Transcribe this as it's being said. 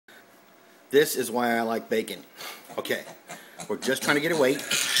This is why I like bacon. Okay, we're just trying to get a weight.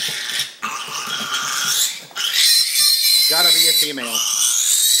 Gotta be a female.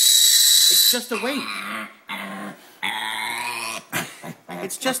 It's just a weight.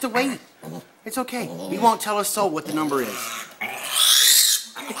 It's just a weight. It's okay. We won't tell a soul what the number is.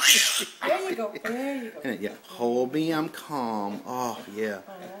 There you go. There you go. Yeah. Hold me, I'm calm. Oh, yeah.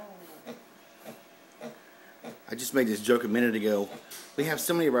 I just made this joke a minute ago. We have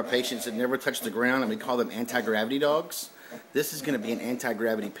so many of our patients that never touch the ground, and we call them anti-gravity dogs. This is going to be an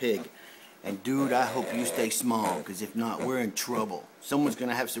anti-gravity pig. And dude, I hope you stay small, because if not, we're in trouble. Someone's going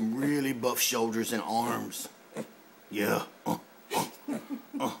to have some really buff shoulders and arms. Yeah.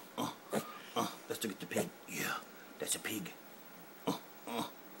 Let's look at the pig. Yeah, that's a pig.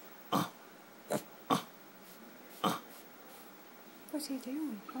 What's he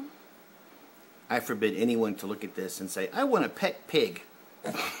doing, huh? I forbid anyone to look at this and say, I want a pet pig.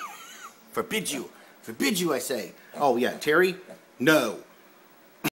 Forbid you. Forbid you, I say. Oh, yeah, Terry? No.